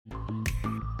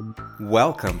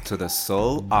Welcome to the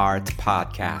Soul Art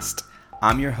Podcast.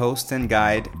 I'm your host and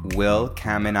guide, Will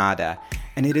Caminada,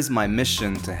 and it is my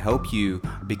mission to help you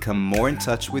become more in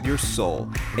touch with your soul,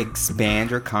 expand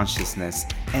your consciousness,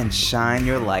 and shine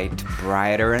your light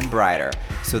brighter and brighter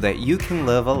so that you can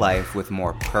live a life with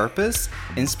more purpose,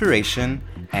 inspiration,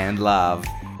 and love.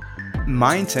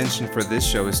 My intention for this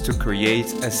show is to create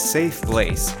a safe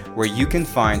place where you can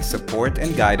find support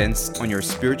and guidance on your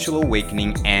spiritual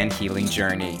awakening and healing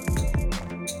journey.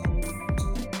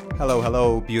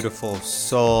 Hello, beautiful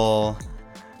soul.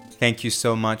 Thank you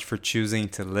so much for choosing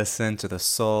to listen to the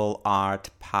Soul Art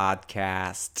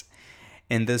Podcast.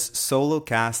 In this solo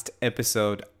cast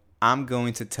episode, I'm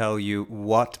going to tell you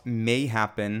what may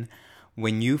happen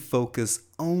when you focus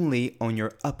only on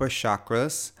your upper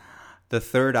chakras, the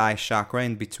third eye chakra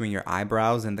in between your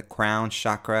eyebrows, and the crown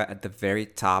chakra at the very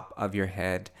top of your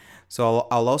head. So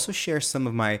I'll also share some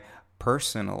of my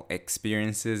personal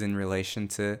experiences in relation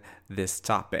to this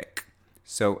topic.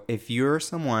 So if you're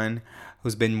someone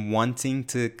who's been wanting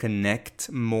to connect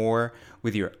more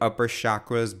with your upper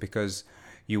chakras because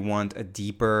you want a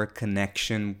deeper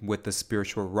connection with the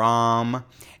spiritual realm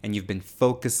and you've been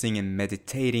focusing and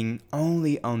meditating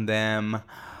only on them,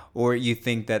 or you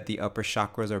think that the upper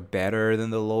chakras are better than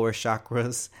the lower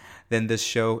chakras, then this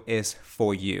show is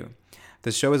for you.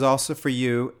 The show is also for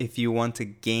you if you want to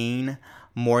gain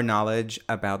more knowledge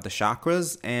about the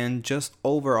chakras and just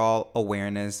overall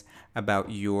awareness about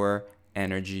your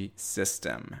energy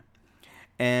system.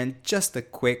 And just a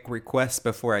quick request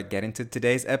before I get into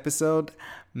today's episode,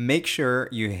 make sure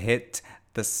you hit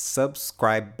the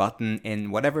subscribe button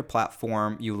in whatever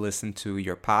platform you listen to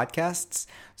your podcasts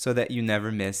so that you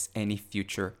never miss any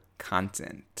future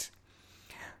content.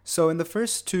 So in the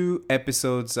first two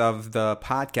episodes of the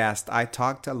podcast, I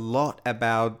talked a lot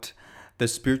about the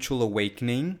spiritual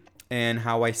awakening and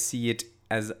how I see it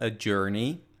as a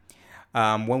journey.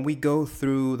 When we go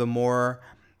through the more,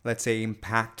 let's say,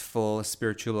 impactful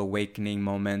spiritual awakening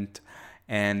moment,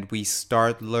 and we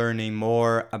start learning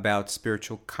more about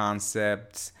spiritual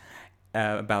concepts,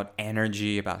 about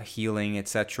energy, about healing,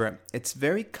 etc., it's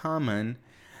very common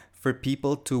for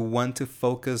people to want to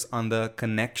focus on the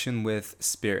connection with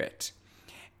spirit.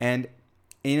 And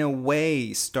in a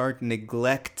way, start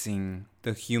neglecting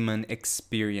the human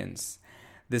experience.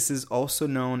 This is also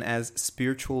known as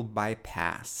spiritual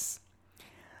bypass.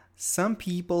 Some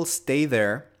people stay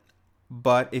there,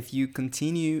 but if you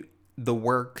continue the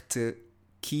work to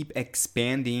keep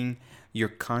expanding your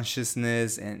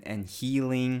consciousness and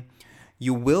healing,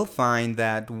 you will find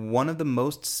that one of the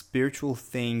most spiritual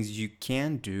things you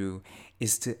can do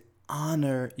is to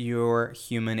honor your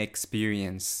human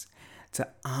experience, to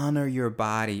honor your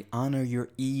body, honor your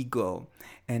ego,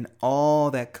 and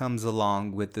all that comes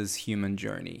along with this human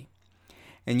journey.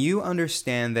 And you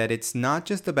understand that it's not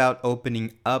just about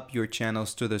opening up your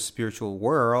channels to the spiritual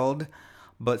world,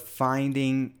 but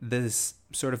finding this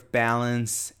sort of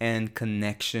balance and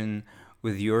connection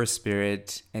with your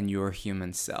spirit and your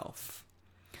human self.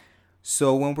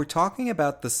 So when we're talking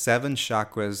about the 7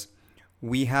 chakras,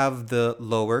 we have the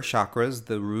lower chakras,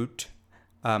 the root,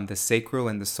 the sacral,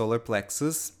 and the solar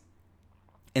plexus.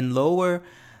 And lower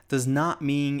does not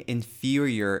mean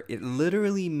inferior. It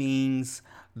literally means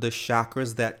the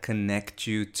chakras that connect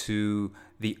you to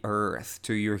the earth,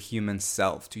 to your human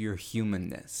self, to your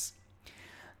humanness.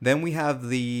 Then we have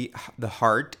the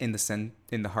heart in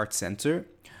the heart center,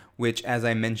 which, as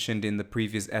I mentioned in the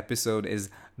previous episode, is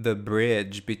the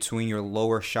bridge between your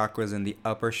lower chakras and the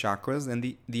upper chakras.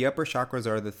 And the upper chakras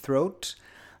are the throat,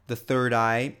 the third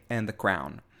eye, and the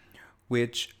crown,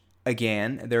 which,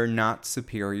 again, they're not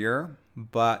superior,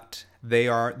 but they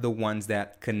are the ones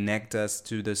that connect us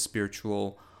to the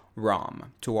spiritual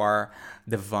realm, to our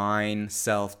divine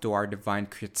self, to our divine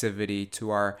creativity, to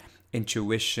our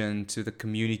intuition, to the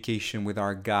communication with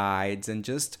our guides, and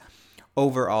just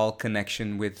overall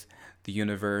connection with the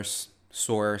universe,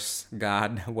 source,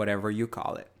 God, whatever you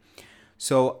call it.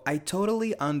 So I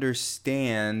totally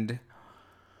understand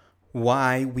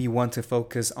why we want to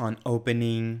focus on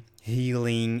opening,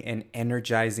 healing, and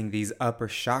energizing these upper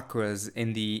chakras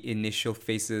in the initial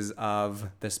phases of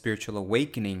the spiritual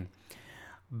awakening.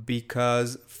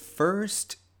 Because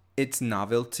first, it's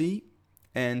novelty,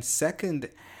 and second,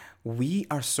 we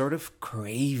are sort of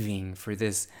craving for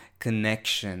this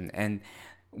connection, and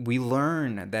we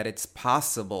learn that it's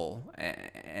possible,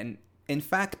 and in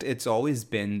fact, it's always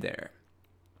been there.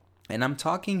 And I'm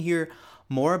talking here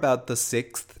more about the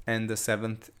 6th and the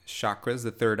 7th chakras,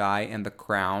 the third eye and the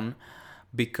crown,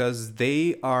 because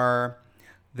they are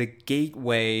the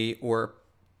gateway or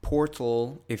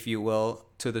portal, if you will,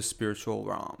 to the spiritual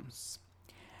realms.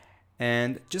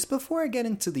 And just before I get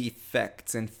into the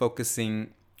effects and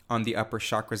focusing on the upper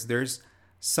chakras, there's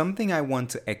something I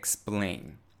want to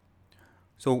explain.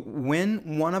 So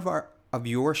when one of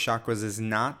your chakras is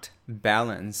not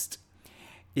balanced,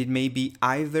 it may be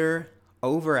either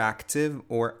overactive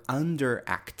or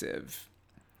underactive.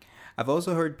 I've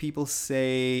also heard people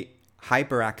say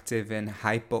hyperactive and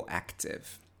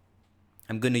hypoactive.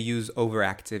 I'm going to use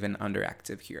overactive and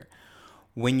underactive here.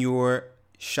 When your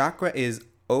chakra is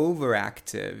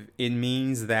overactive, it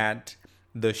means that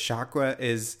the chakra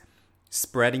is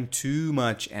spreading too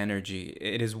much energy.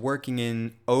 It is working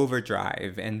in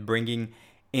overdrive and bringing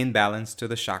imbalance to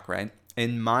the chakra.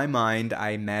 In my mind, I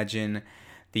imagine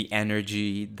the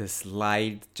energy, this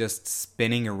light just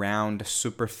spinning around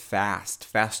super fast,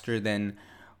 faster than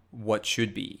what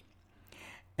should be.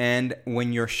 And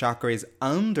when your chakra is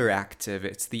underactive,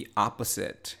 it's the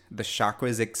opposite. The chakra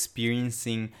is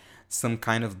experiencing some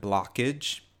kind of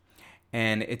blockage,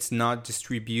 and it's not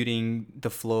distributing the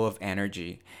flow of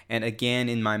energy. And again,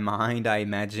 in my mind, I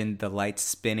imagine the light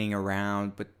spinning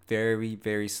around, but very,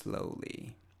 very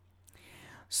slowly.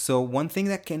 So one thing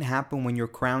that can happen when your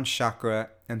crown chakra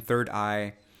and third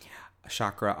eye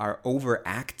chakra are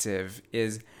overactive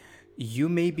is you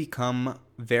may become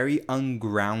very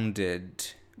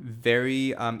ungrounded,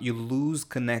 you lose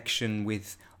connection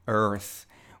with earth,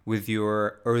 with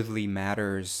your earthly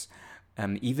matters,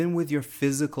 even with your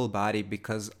physical body,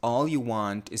 because all you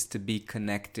want is to be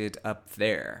connected up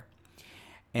there.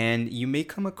 And you may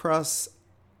come across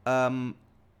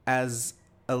as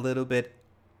a little bit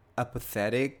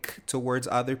apathetic towards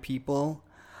other people.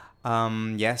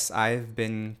 Yes, I've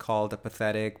been called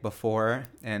apathetic before,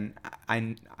 and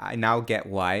I now get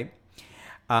why.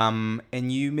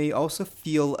 And you may also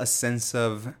feel a sense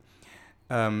of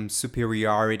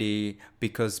superiority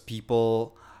because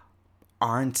people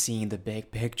aren't seeing the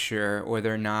big picture, or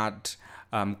they're not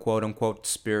quote unquote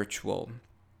spiritual.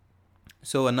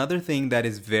 So another thing that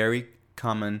is very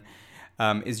common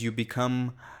is you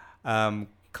become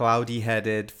cloudy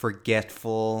headed,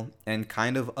 forgetful, and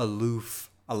kind of aloof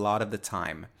a lot of the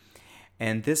time.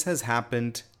 And this has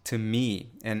happened to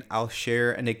me, and I'll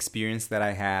share an experience that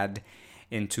I had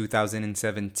in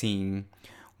 2017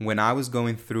 when I was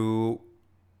going through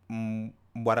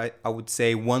what I would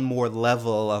say one more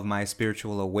level of my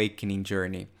spiritual awakening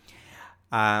journey.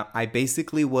 I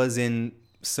basically was in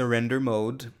surrender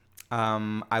mode.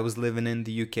 I was living in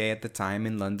the UK at the time,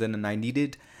 in London, and I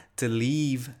needed to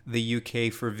leave the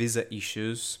UK for visa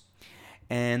issues.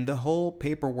 And the whole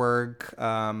paperwork,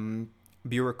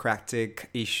 bureaucratic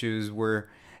issues were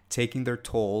taking their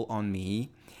toll on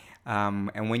me.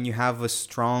 And when you have a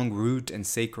strong root and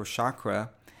sacral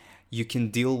chakra, you can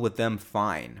deal with them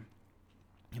fine.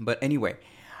 But anyway,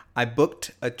 I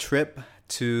booked a trip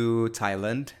to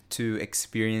Thailand to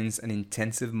experience an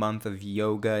intensive month of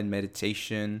yoga and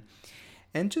meditation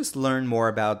and just learn more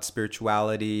about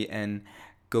spirituality and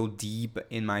go deep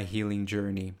in my healing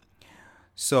journey.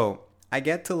 So I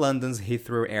get to London's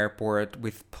Heathrow Airport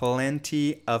with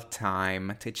plenty of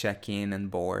time to check in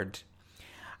and board.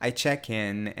 I check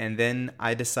in and then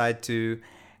I decide to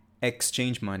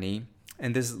exchange money,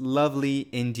 and this lovely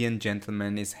Indian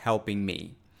gentleman is helping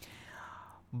me.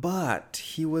 But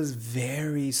he was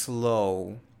very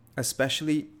slow,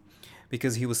 especially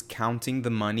because he was counting the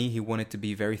money. He wanted to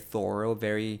be very thorough,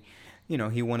 he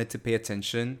wanted to pay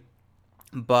attention.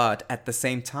 But at the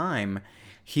same time,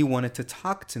 he wanted to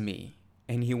talk to me,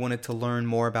 and he wanted to learn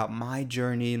more about my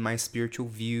journey and my spiritual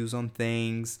views on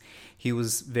things. He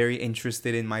was very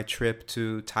interested in my trip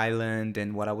to Thailand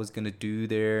and what I was going to do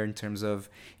there in terms of,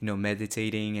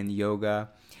 meditating and yoga.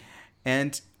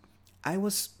 And I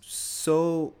was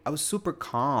super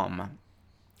calm,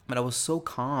 but I was so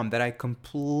calm that I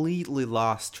completely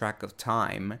lost track of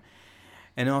time.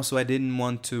 And also I didn't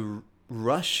want to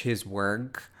rush his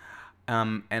work.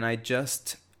 And I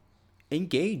just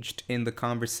engaged in the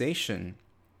conversation.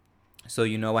 So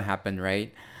you know what happened,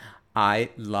 right? I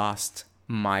lost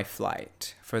my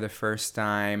flight. For the first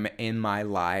time in my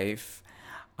life,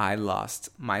 I lost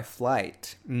my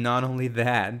flight. Not only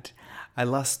that, I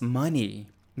lost money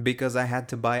because I had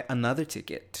to buy another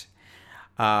ticket.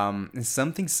 And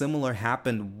something similar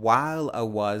happened while I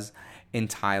was in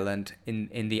Thailand,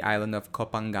 in the island of Koh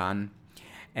Phangan.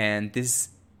 And this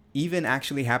even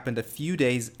actually happened a few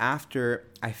days after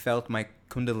I felt my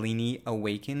Kundalini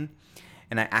awaken,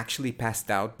 and I actually passed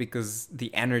out because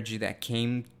the energy that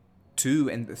came to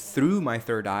and through my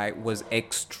third eye was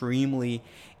extremely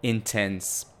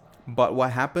intense. But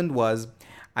what happened was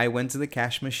I went to the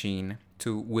cash machine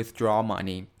to withdraw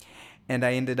money, and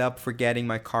I ended up forgetting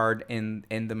my card in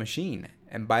the machine.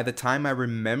 And by the time I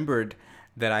remembered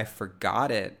that I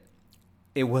forgot it,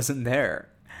 it wasn't there.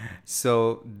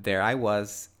 So there I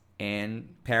was in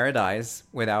paradise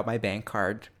without my bank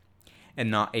card and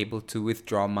not able to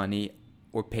withdraw money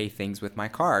or pay things with my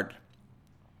card.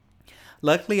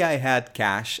 Luckily, I had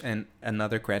cash and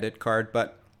another credit card,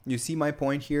 but you see my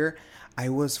point here? I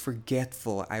was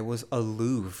forgetful, I was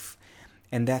aloof,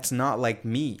 and that's not like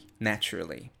me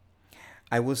naturally.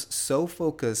 I was so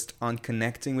focused on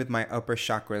connecting with my upper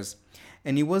chakras,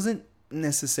 and it wasn't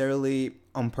necessarily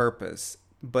on purpose,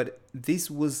 but this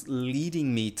was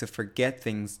leading me to forget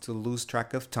things, to lose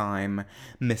track of time,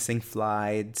 missing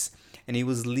flights, and it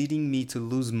was leading me to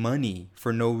lose money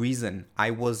for no reason.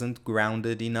 I wasn't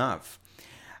grounded enough.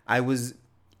 I was,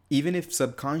 even if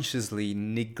subconsciously,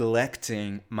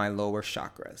 neglecting my lower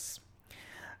chakras.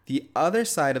 The other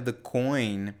side of the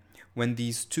coin, when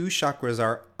these two chakras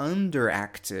are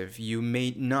underactive, you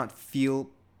may not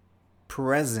feel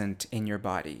present in your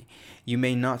body. You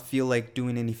may not feel like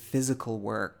doing any physical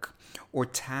work or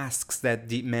tasks that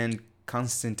demand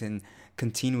constant and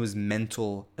continuous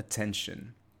mental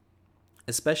attention.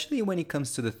 Especially when it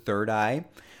comes to the third eye,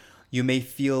 you may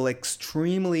feel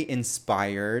extremely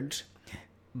inspired,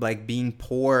 like being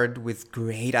poured with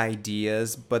great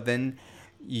ideas, but then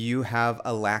you have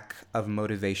a lack of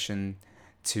motivation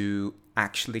to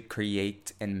actually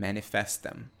create and manifest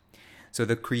them. So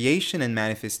the creation and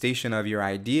manifestation of your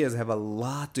ideas have a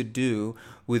lot to do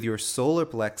with your solar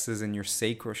plexus and your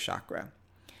sacral chakra.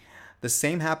 The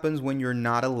same happens when you're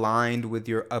not aligned with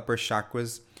your upper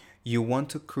chakras. You want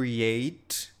to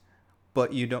create,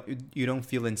 but you don't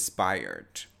feel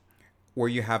inspired, or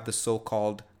you have the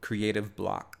so-called creative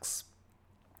blocks.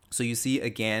 So you see,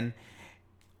 again,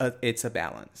 it's a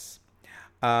balance.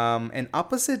 And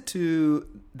opposite to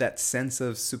that sense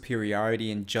of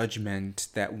superiority and judgment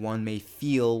that one may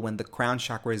feel when the crown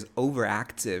chakra is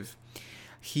overactive,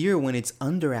 here when it's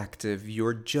underactive,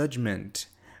 your judgment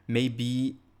may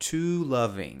be too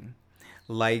loving.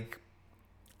 Like,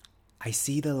 I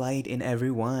see the light in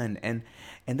everyone, and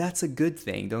that's a good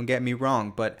thing, don't get me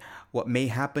wrong, but what may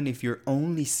happen if you're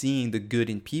only seeing the good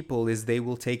in people is they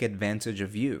will take advantage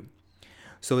of you.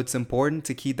 So it's important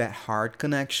to keep that heart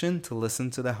connection, to listen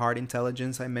to the heart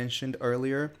intelligence I mentioned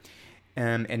earlier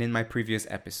and in my previous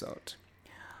episode.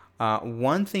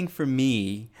 One thing for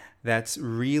me that's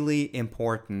really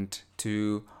important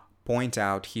to point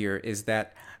out here is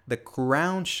that the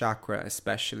crown chakra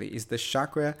especially is the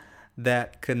chakra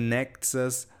that connects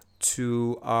us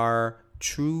to our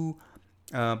true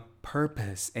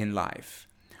purpose in life.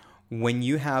 When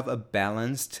you have a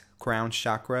balanced crown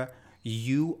chakra,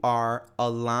 you are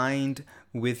aligned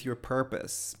with your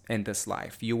purpose in this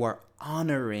life. You are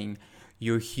honoring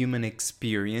your human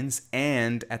experience,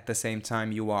 and at the same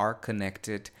time, you are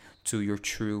connected to your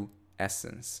true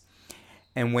essence.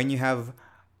 And when you have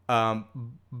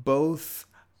both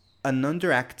an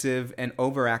underactive and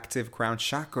overactive crown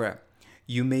chakra,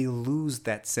 you may lose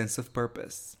that sense of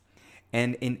purpose.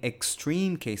 And in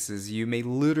extreme cases, you may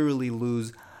literally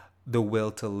lose the will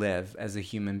to live as a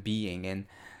human being, and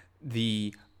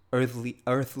the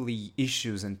earthly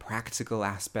issues and practical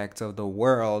aspects of the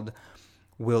world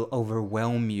will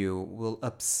overwhelm you, will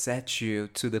upset you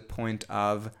to the point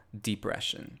of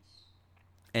depression.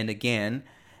 And again,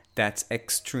 that's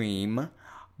extreme,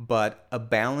 but a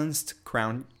balanced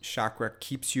crown chakra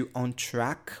keeps you on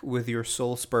track with your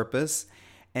soul's purpose,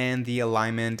 and the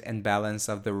alignment and balance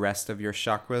of the rest of your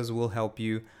chakras will help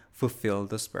you fulfill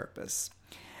this purpose.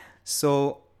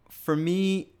 So for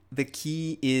me, the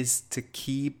key is to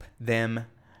keep them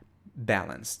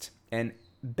balanced. And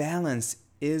balance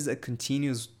is a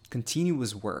continuous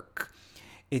work.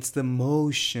 It's the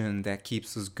motion that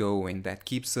keeps us going, that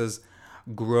keeps us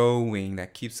growing,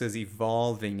 that keeps us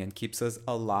evolving and keeps us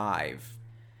alive.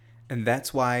 And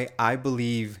that's why I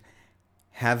believe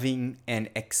having and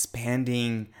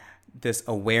expanding this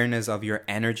awareness of your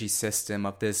energy system,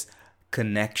 of this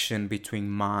connection between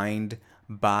mind,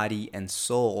 body, and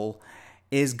soul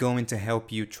is going to help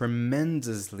you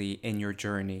tremendously in your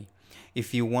journey.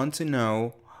 If you want to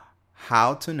know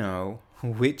how to know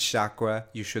which chakra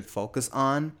you should focus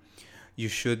on, you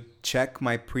should check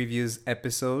my previous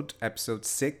episode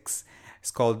 6.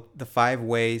 It's called the 5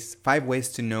 ways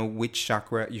to know which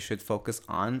chakra you should focus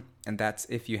on, and that's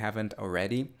if you haven't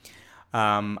already.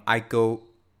 I go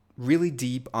really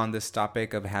deep on this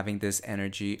topic of having this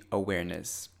energy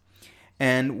awareness.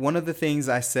 And one of the things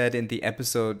I said in the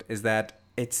episode is that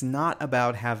it's not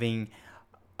about having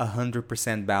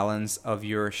 100% balance of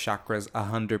your chakras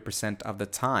 100% of the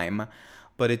time,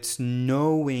 but it's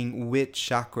knowing which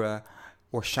chakra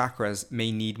or chakras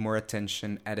may need more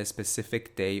attention at a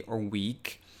specific day or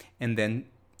week, and then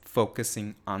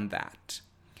focusing on that.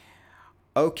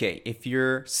 Okay, if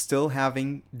you're still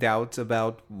having doubts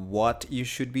about what you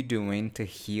should be doing to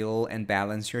heal and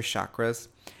balance your chakras,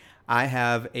 I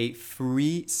have a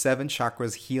free 7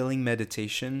 chakras healing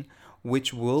meditation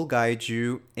which will guide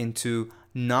you into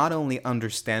not only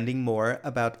understanding more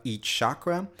about each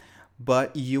chakra,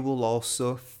 but you will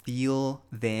also feel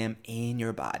them in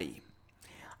your body.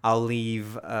 I'll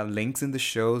leave links in the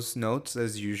show's notes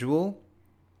as usual.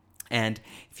 And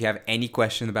if you have any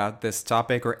question about this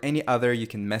topic or any other, you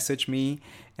can message me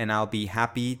and I'll be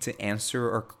happy to answer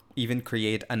or even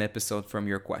create an episode from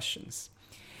your questions.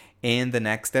 In the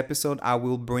next episode, I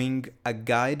will bring a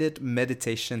guided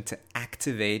meditation to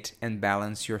activate and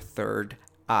balance your third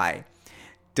eye.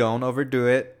 Don't overdo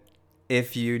it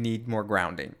if you need more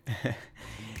grounding.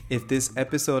 If this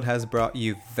episode has brought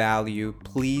you value,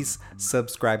 please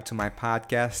subscribe to my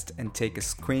podcast and take a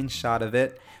screenshot of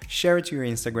it. Share it to your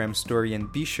Instagram story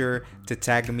and be sure to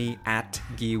tag me at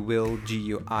GuiWill,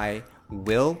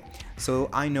 GUI-Will, so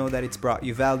I know that it's brought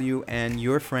you value and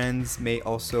your friends may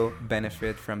also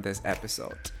benefit from this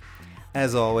episode.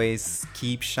 As always,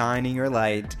 keep shining your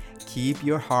light, keep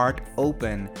your heart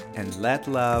open, and let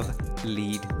love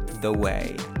lead the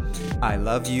way. I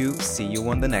love you. See you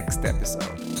on the next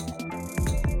episode.